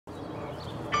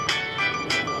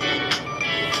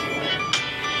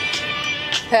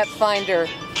pet finder.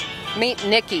 Meet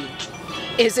Nikki.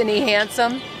 Isn't he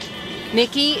handsome?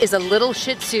 Nikki is a little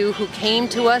Shih Tzu who came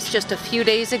to us just a few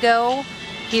days ago.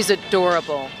 He's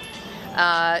adorable.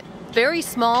 Very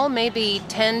small, maybe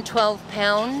 10, 12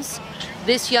 pounds.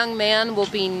 This young man will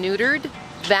be neutered,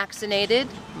 vaccinated,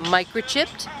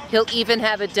 microchipped. He'll even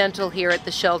have a dental here at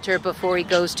the shelter before he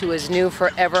goes to his new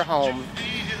forever home.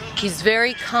 He's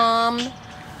very calm,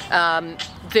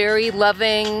 very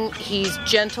loving. He's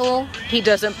gentle. He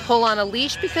doesn't pull on a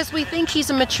leash because we think he's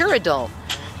a mature adult,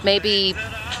 maybe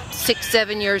 6,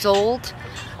 7 years old.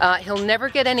 He'll never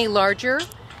get any larger.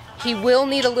 He will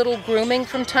need a little grooming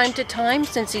from time to time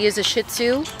since he is a Shih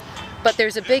Tzu, but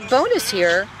there's a big bonus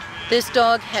here. This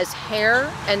dog has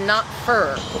hair and not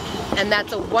fur, and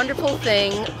that's a wonderful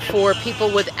thing for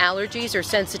people with allergies or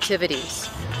sensitivities.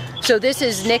 So this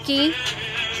is Nikki.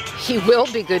 He will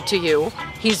be good to you.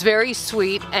 He's very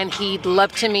sweet and he'd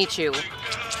love to meet you.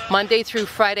 Monday through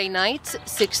Friday nights,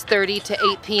 6:30 to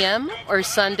 8 p.m. or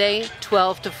Sunday,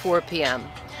 12 to 4 p.m.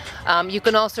 You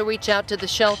can also reach out to the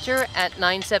shelter at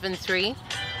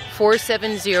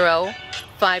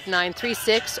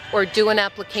 973-470-5936 or do an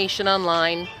application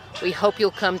online. We hope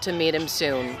you'll come to meet him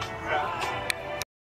soon.